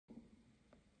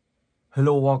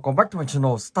Hello, welcome back to my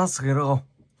channel, Stars Hero.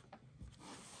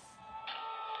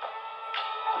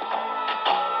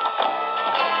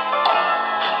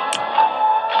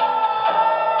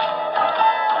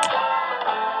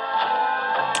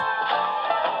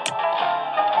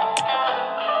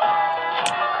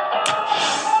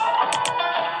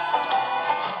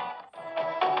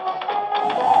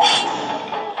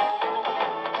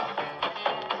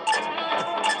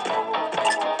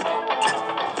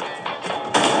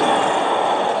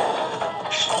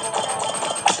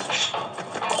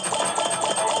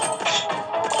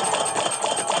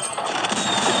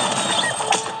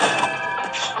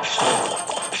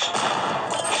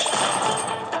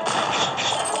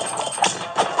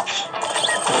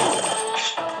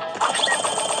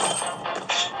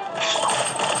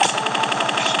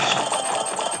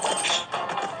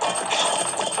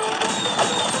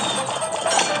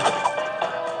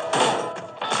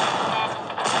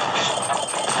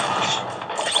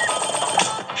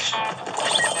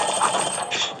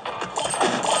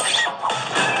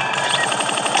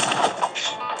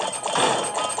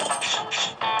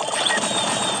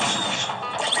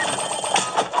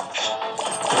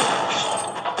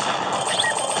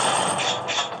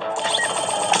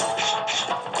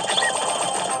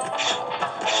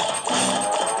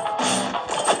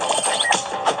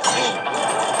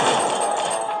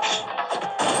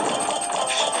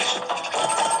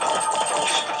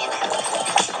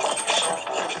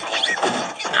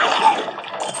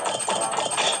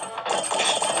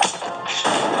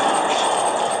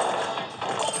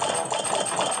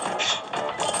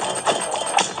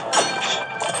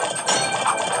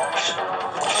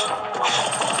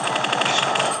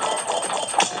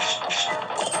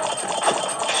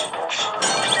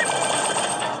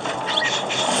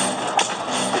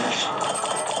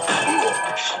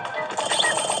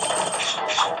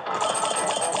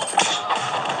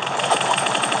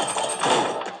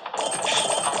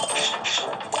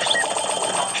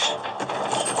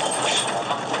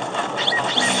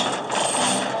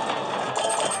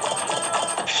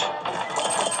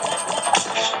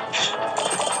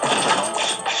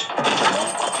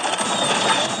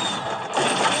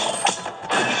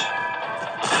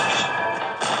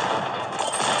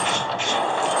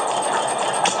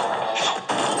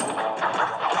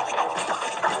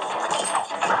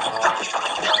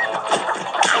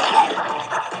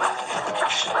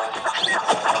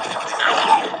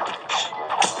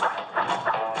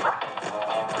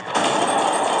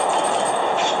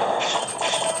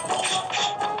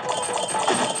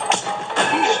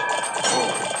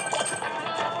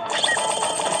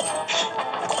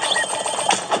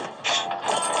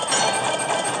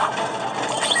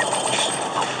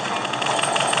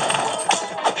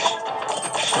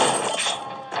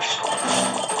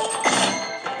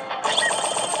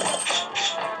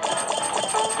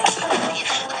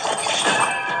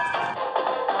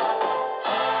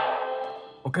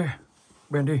 Okay,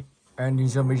 Bendy and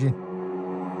Ninja Machine.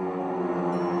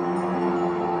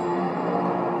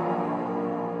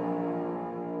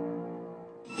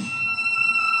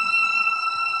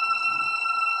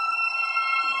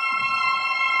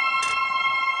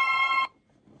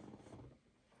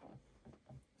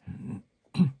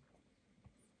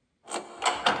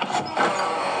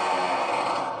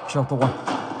 Chapter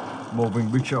 1,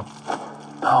 Moving Picture.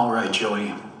 All right,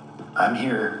 Joey. I'm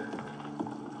here.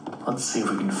 Let's see if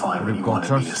we can find what you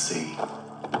wanted me to see.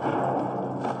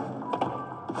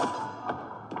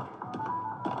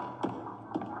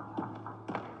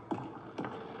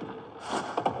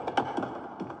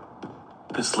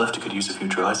 This lift could use a few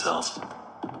dry cells.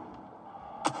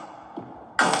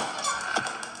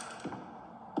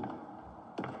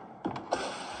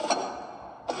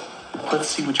 Let's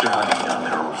see what you're hiding down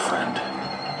there, old friend.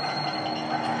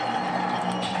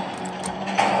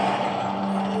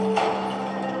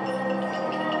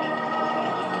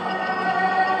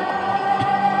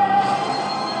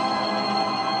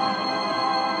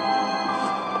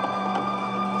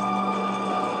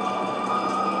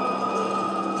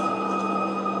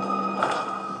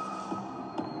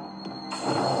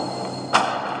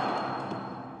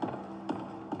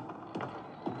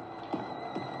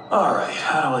 All right,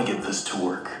 how do I get this to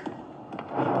work?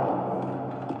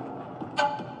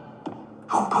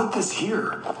 Who put this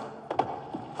here?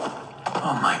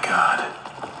 Oh my God.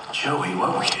 Joey,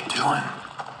 what were you doing?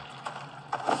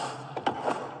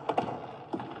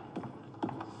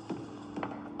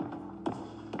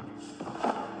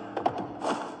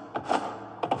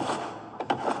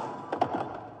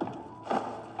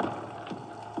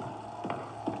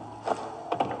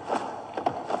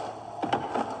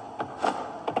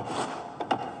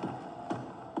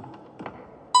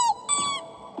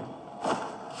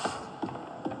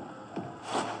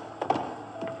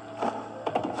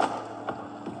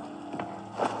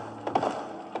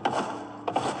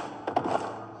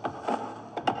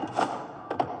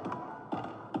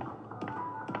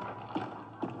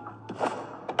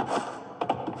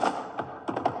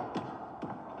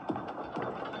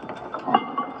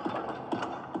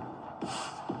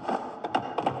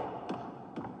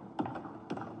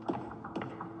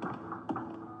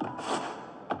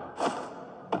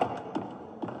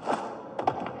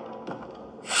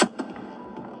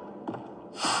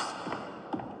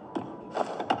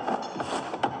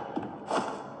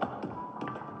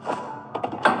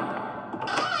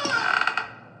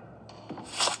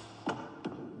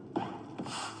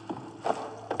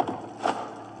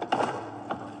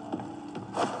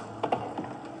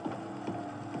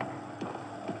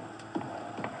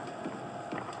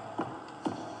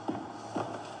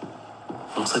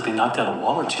 Looks like they knocked out a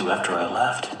wall or two after I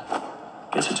left.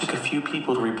 Guess it took a few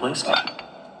people to replace me.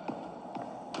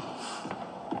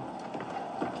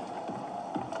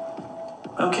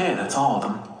 Okay, that's all of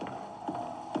them.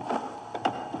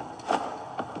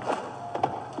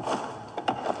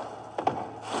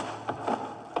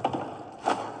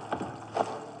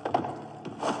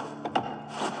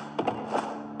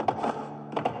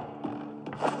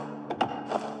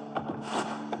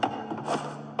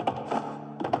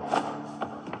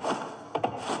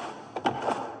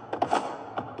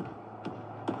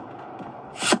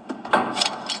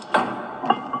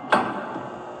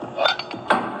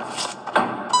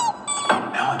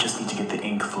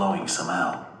 Flowing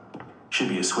somehow. Should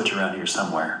be a switch around here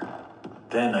somewhere.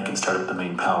 Then I can start up the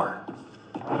main power.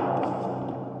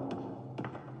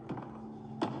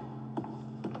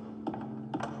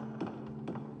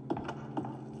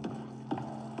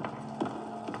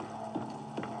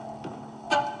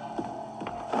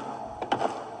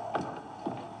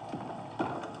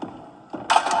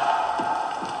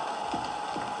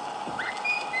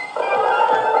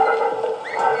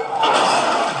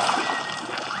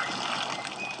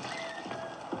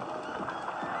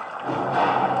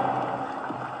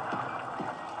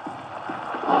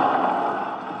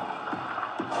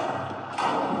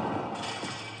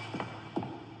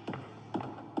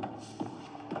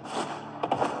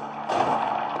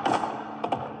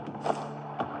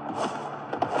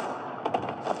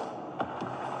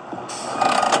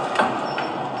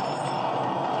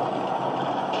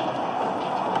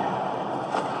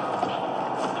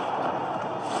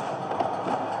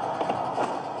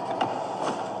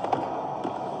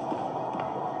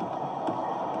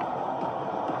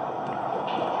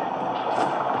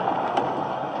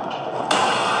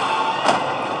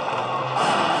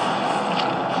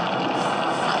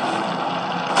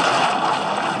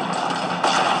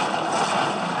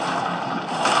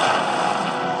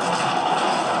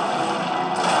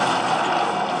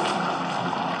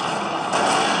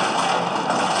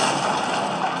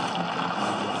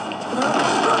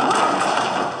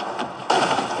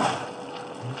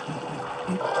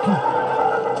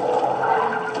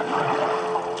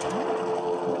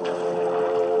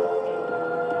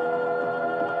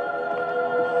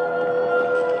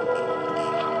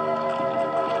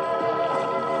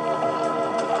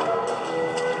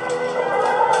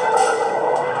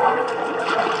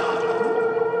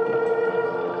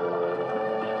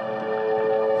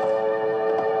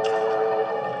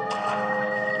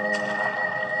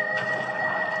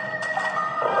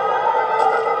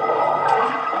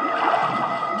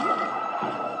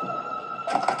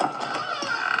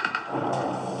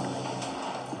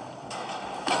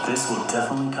 This will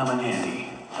definitely come in handy.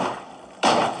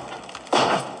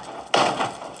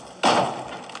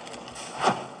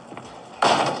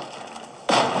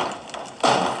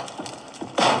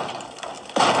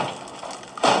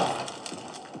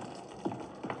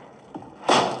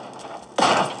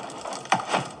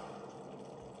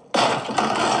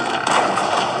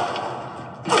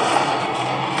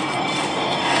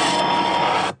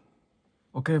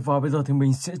 Ok, và bây giờ thì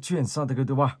mình sẽ chuyển sang tới cái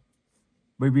thứ ba.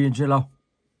 Baby and Jello.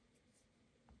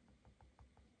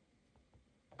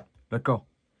 Let's go.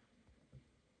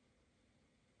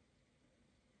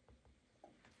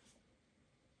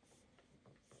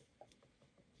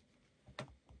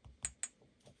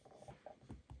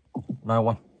 Now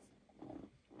one.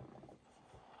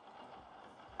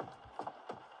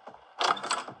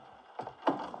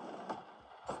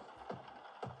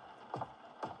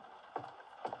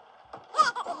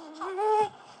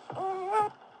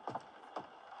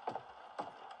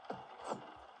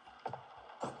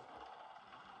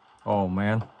 Oh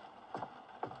man.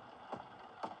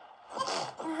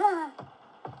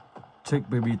 Take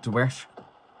baby to wash.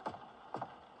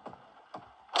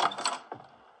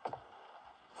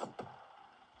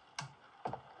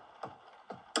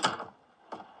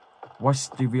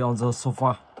 Watch TV on the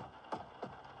sofa.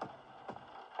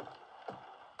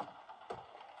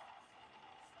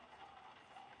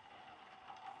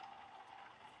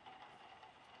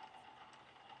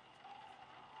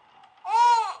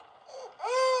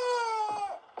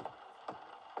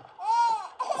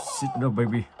 Sit down,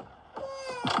 baby.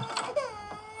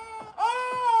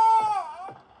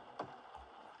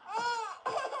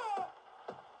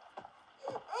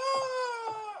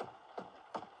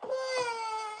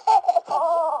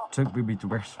 Take baby to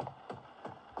rest.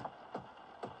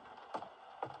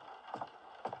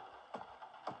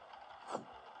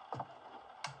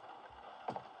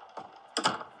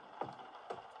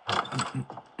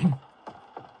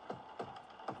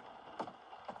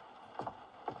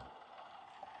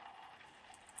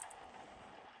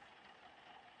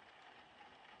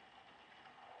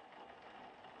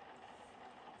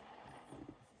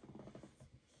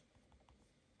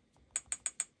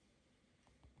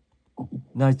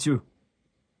 Night 2.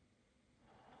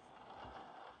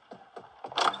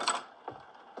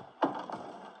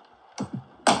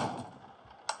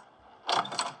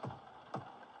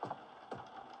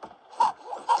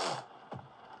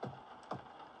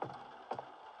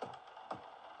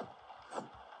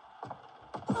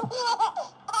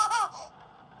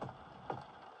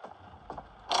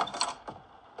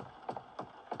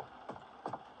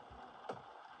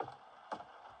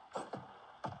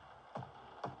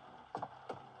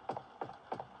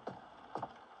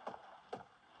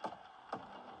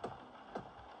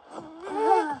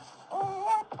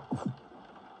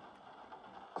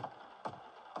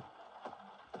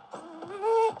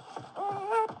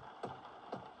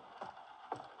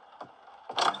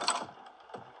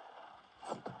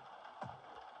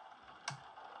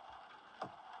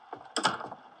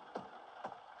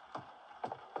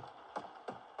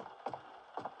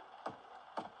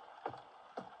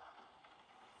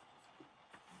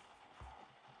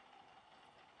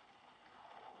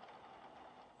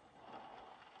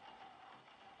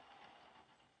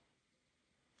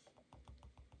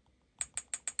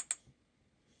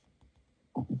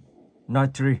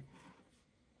 Night 3.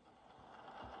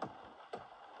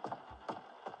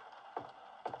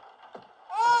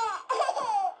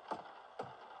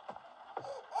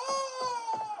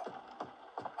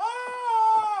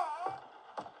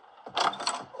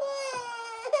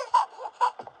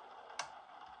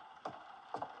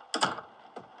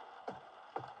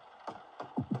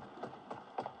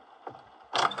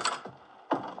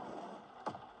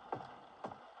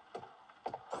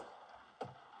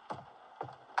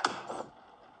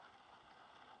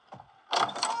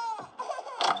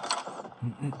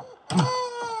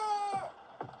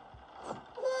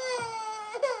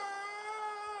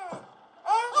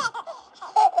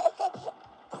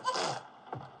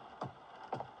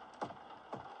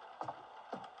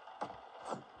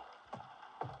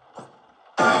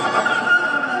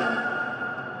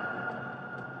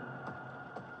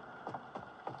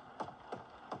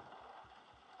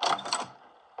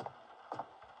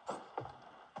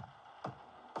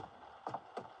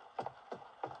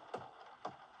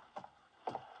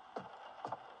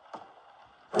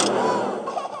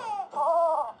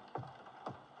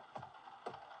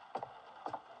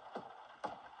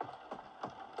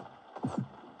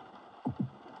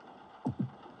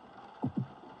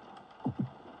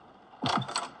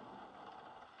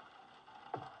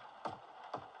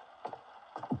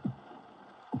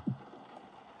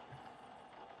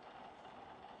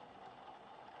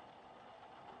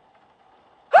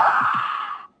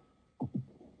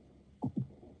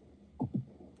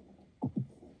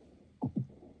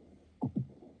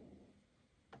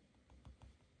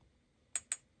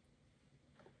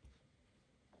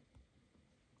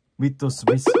 Vito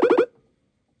Smith.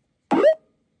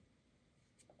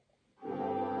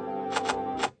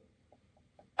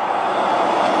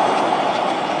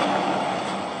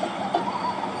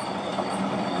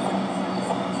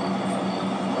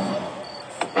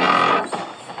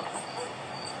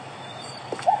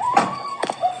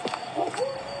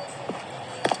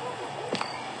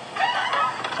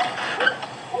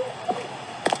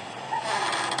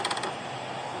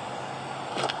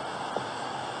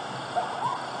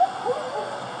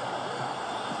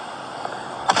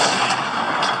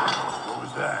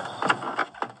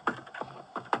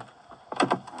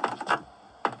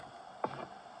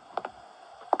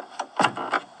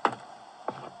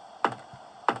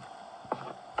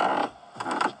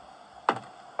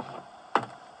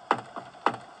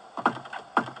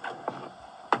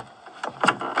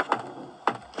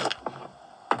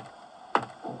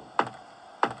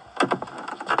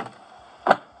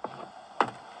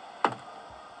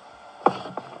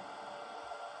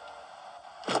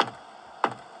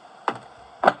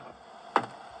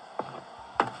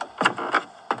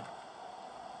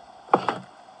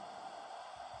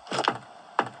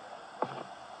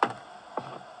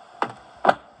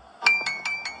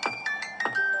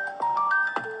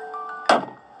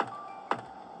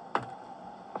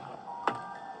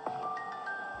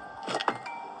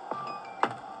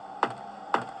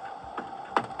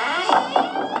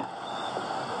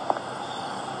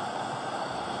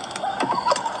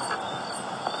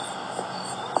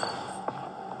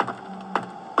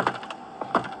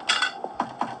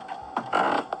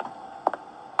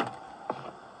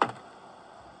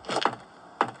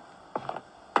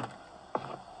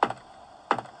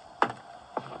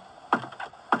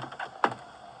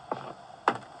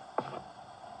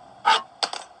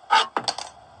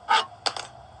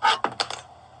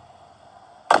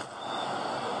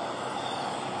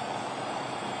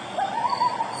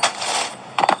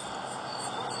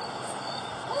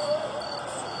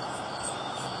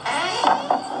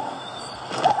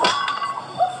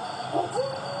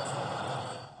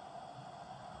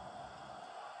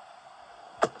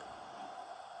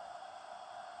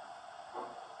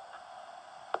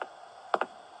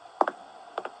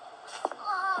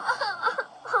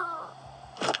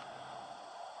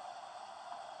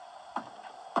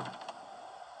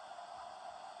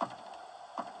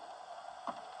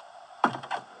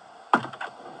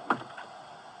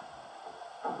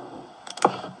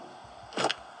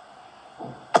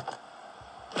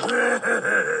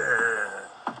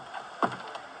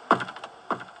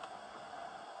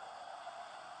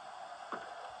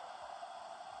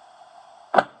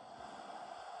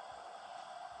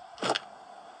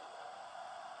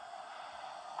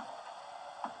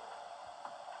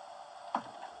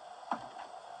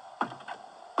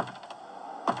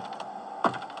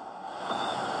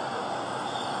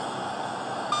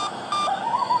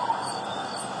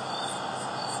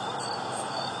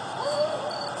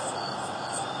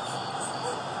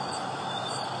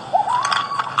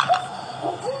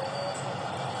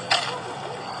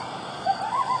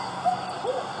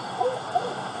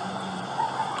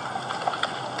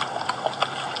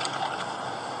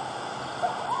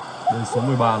 số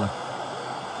 13 này.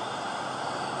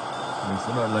 Mình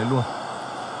sẽ đợi lấy luôn.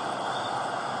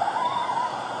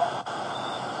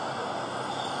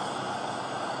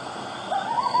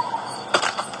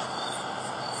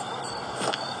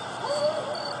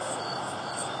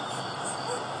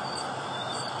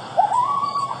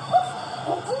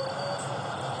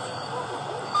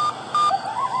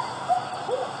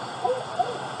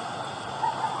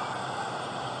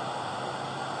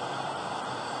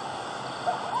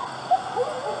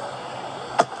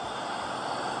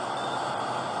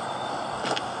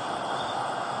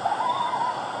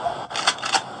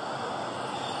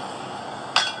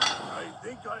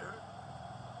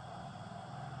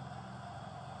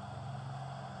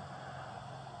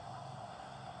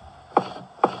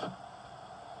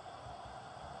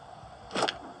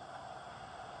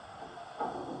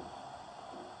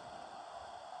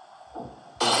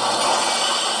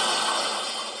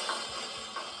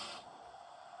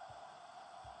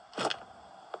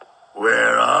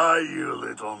 Where are you,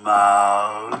 little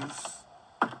mouse?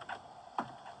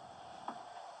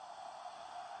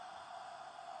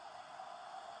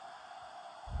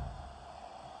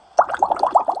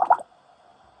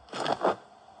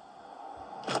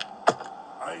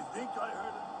 I think I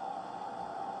heard it.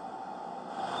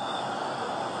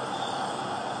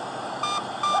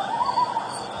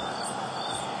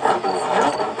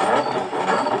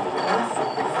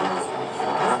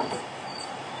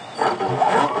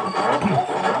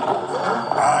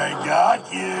 I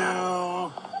got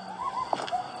you.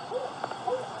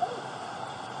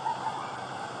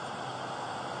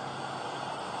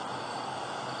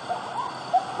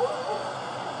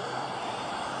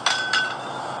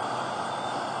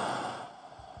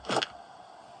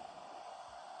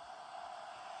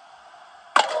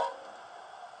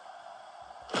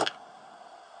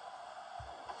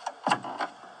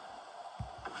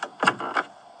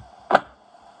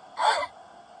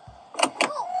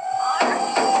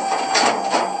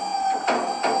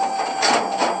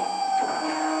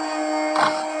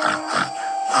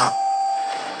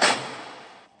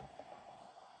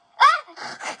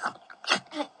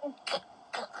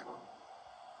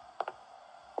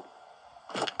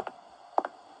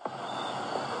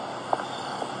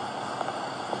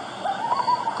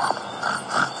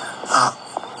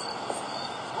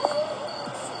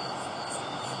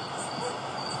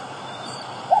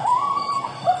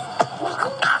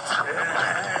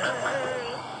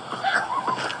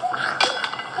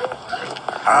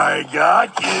 I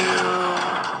got you.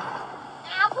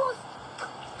 Apples?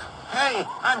 Hey,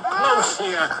 I'm close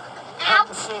here. Come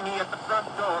to see me at the front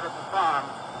door of the farm.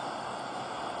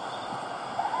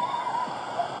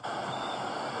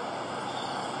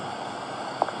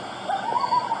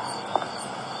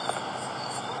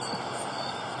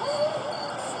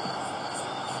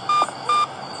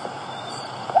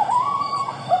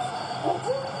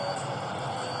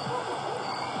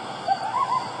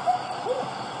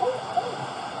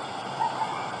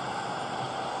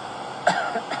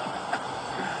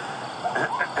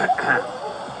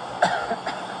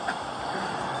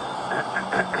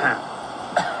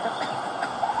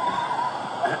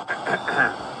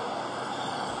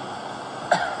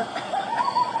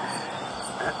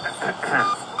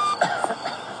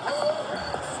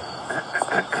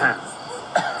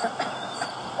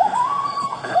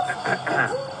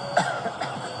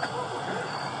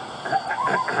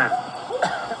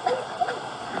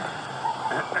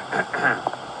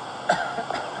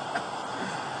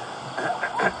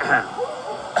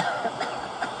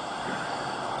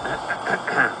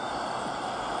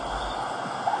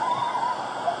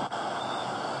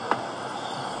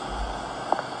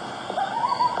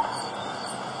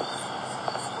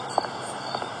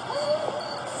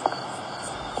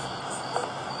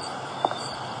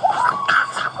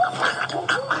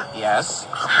 Yes?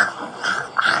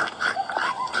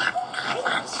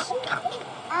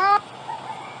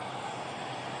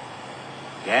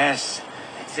 Yes,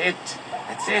 that's it.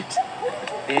 That's it.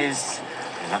 There's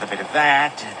another bit of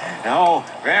that. Oh,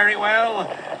 very well.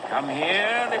 Come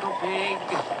here, little pig.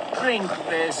 Drink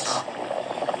this.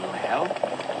 It will help.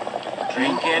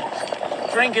 Drink it.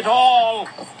 Drink it all.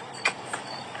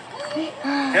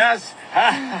 Yes. Yes.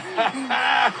 Am I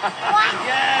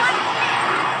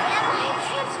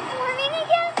transforming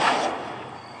again?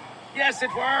 Yes,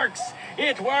 it works.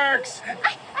 It works. I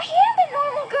am the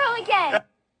normal girl again.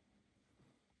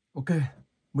 Ok,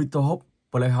 Mr. Hopp,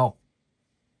 Playhouse.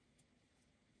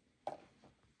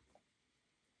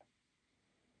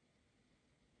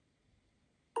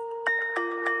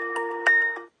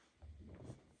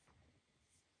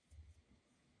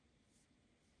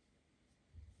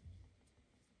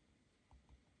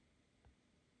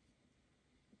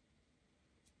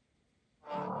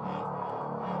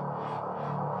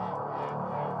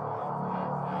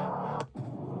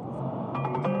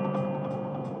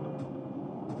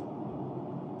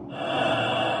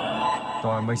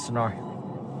 Rồi Masonry.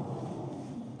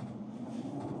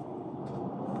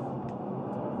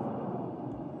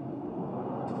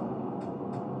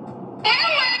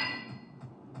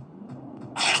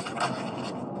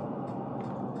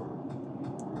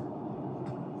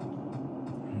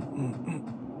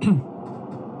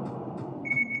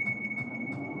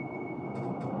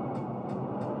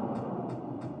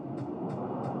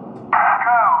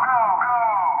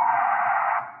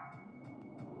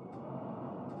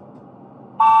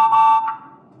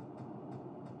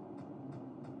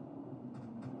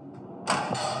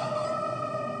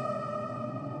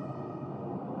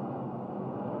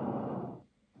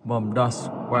 Mom does.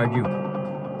 Where are you?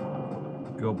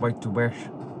 Go back to bed.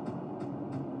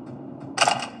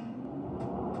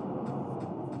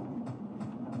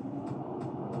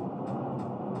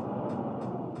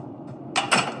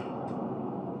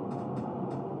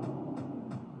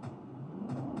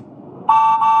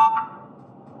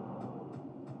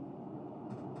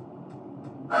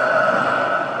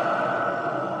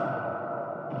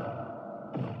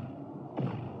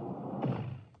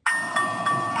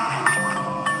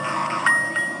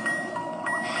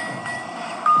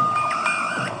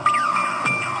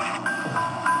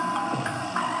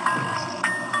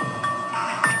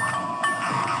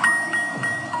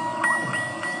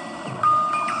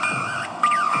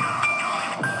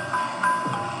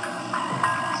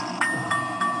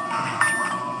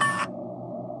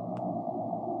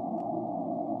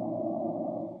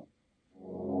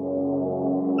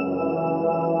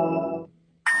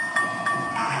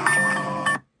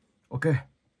 Ok,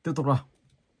 tiếp tục nào.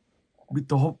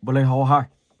 Mr. Hopp Playhouse 2.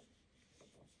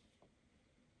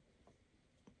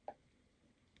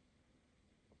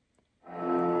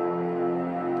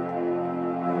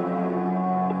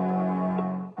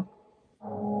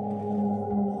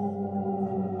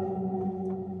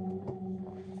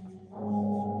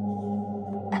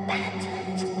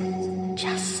 Abandoned,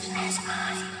 just as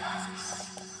I was.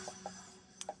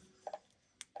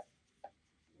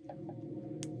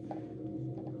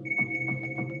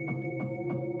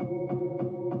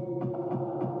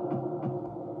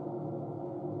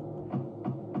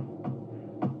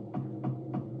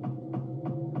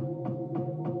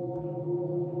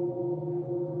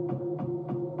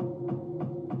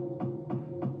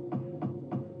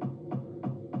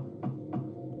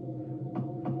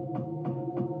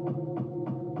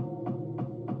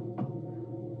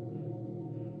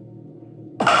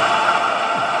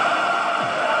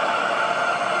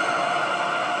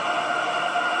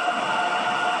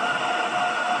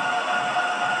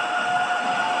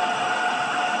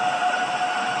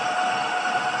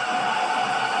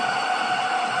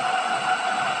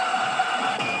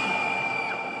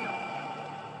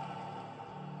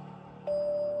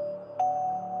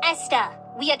 Esther,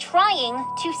 we are trying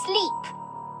to sleep.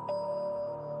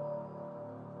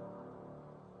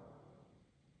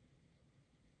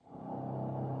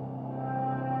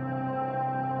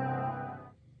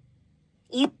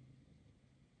 You...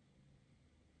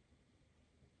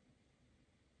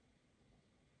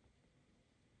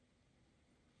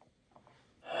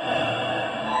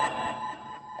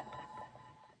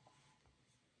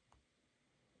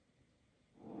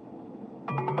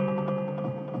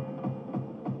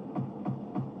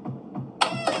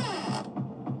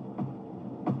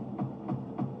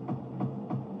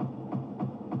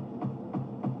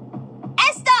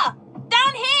 Esther!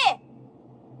 Down here!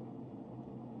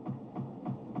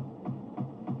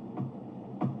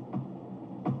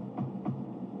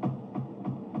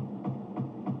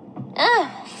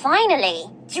 Finally.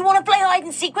 Do you want to play hide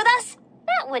and seek with us?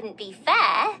 That wouldn't be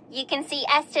fair. You can see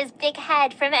Esther's big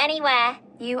head from anywhere.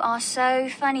 You are so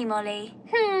funny, Molly.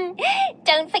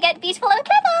 Don't forget beautiful and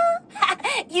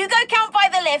clever. You go count by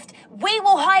the lift. We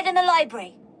will hide in the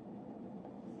library.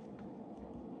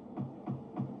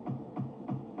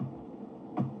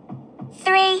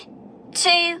 Three,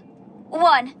 2,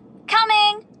 1.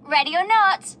 Coming! Ready or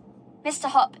not? Mr.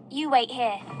 Hopp, you wait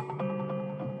here.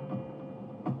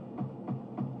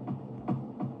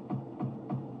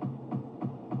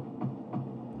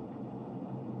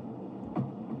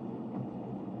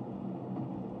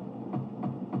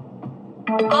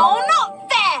 Oh, not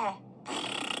fair!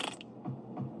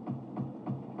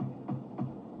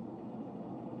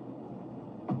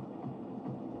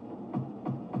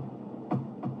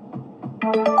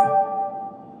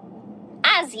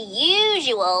 As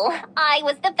usual, I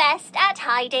was the best at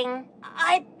hiding.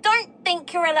 I don't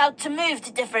think you're allowed to move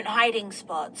to different hiding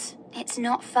spots. It's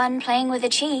not fun playing with a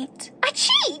cheat. A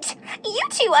cheat? You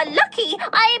two are lucky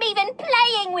I am even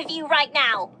playing with you right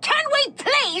now. Can we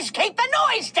please keep the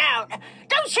noise down?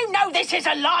 Don't you know this is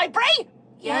a library?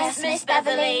 Yes, Miss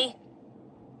Beverly.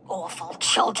 Awful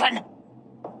children.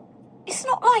 It's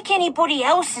not like anybody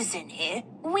else is in here.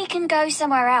 We can go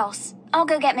somewhere else. I'll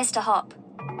go get Mr. Hopp.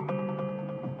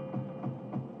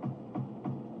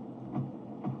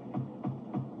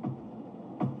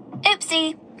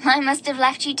 Oopsie, I must have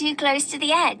left you too close to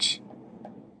the edge.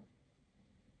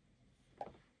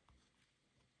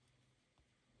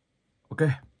 Ok,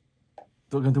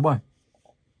 tựa game thứ 7.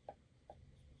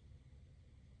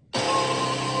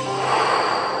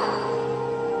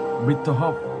 Mr.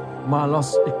 Hopp, My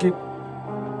Lost Equipe.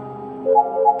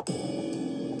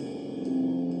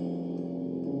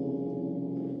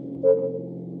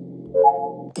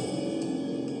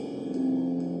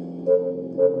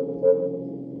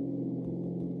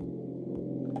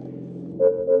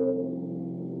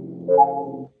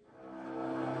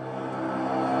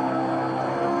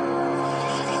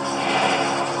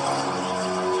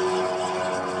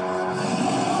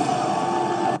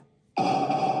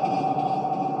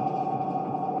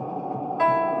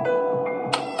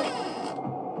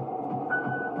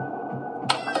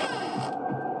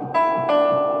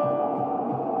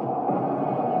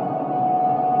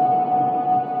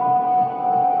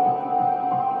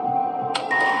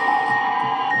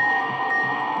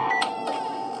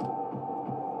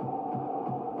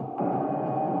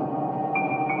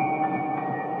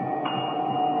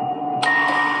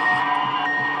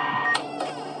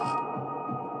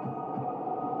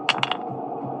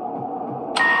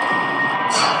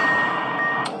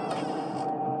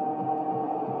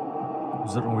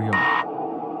 Rất nguy hiểm.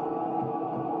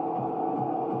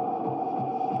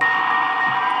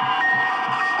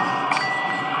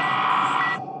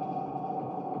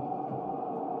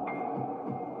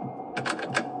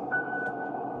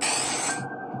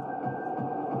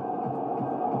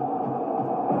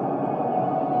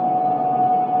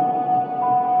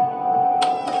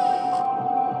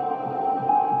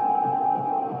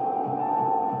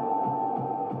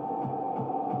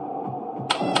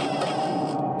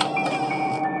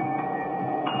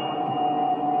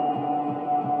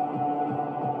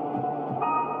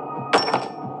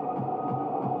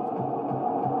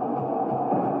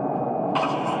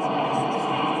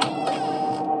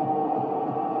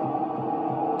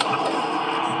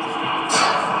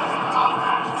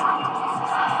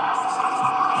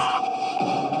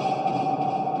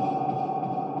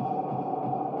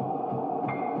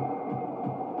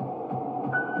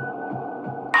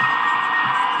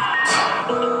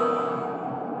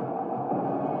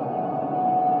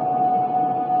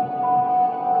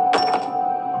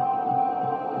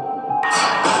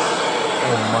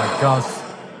 Gosh.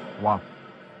 Wow.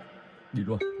 Đi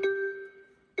luôn.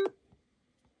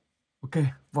 Ok,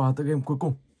 và tới game cuối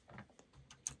cùng.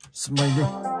 Smiley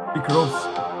Icros.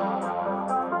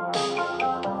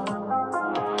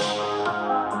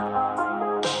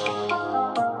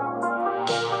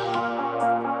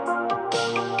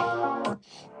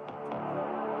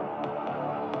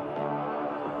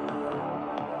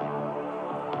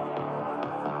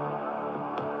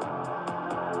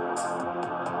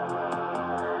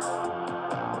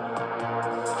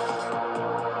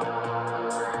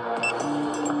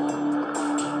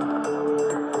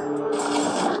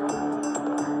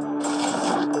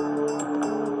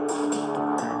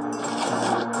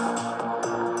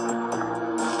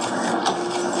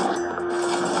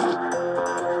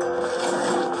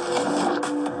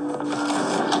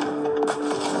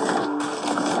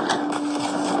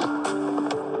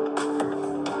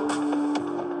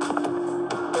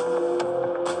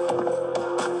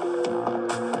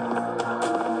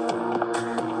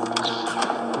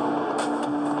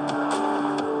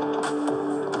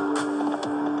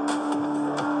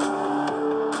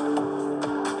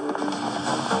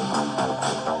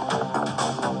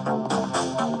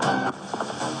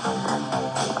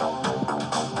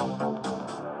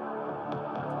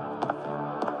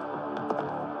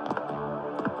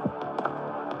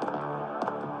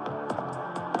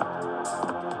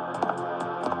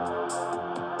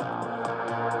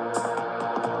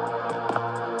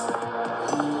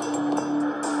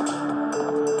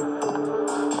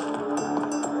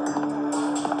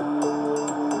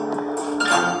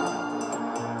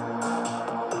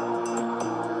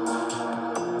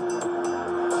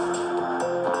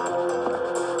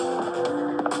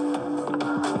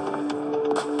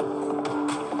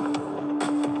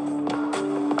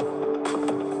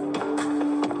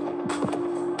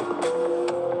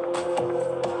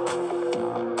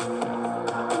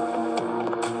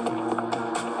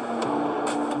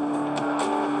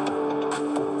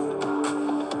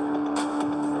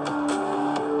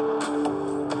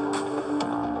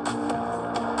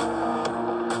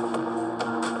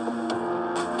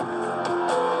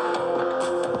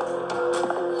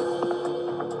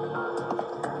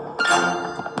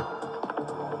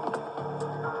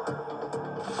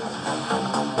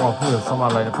 Wow, không hiểu sao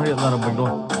màn này đã phát hiện ra được mình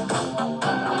luôn.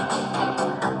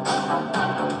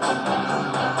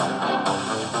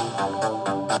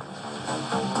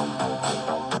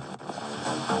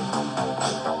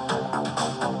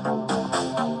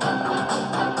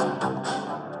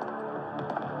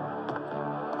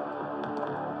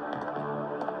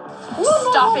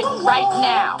 Stop it right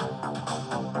now.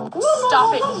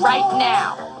 Stop it right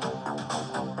now.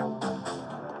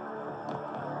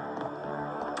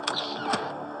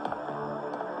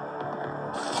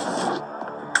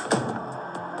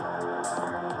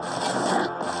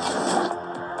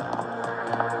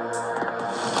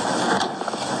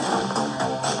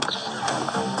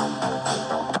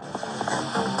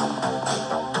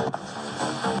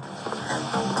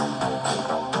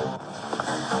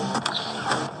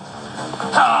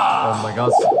 Oh my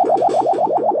god.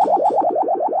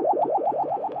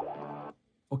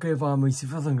 Ok, và mình xin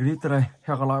phép dừng clip tại đây.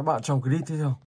 Hẹn gặp lại các bạn trong clip tiếp theo.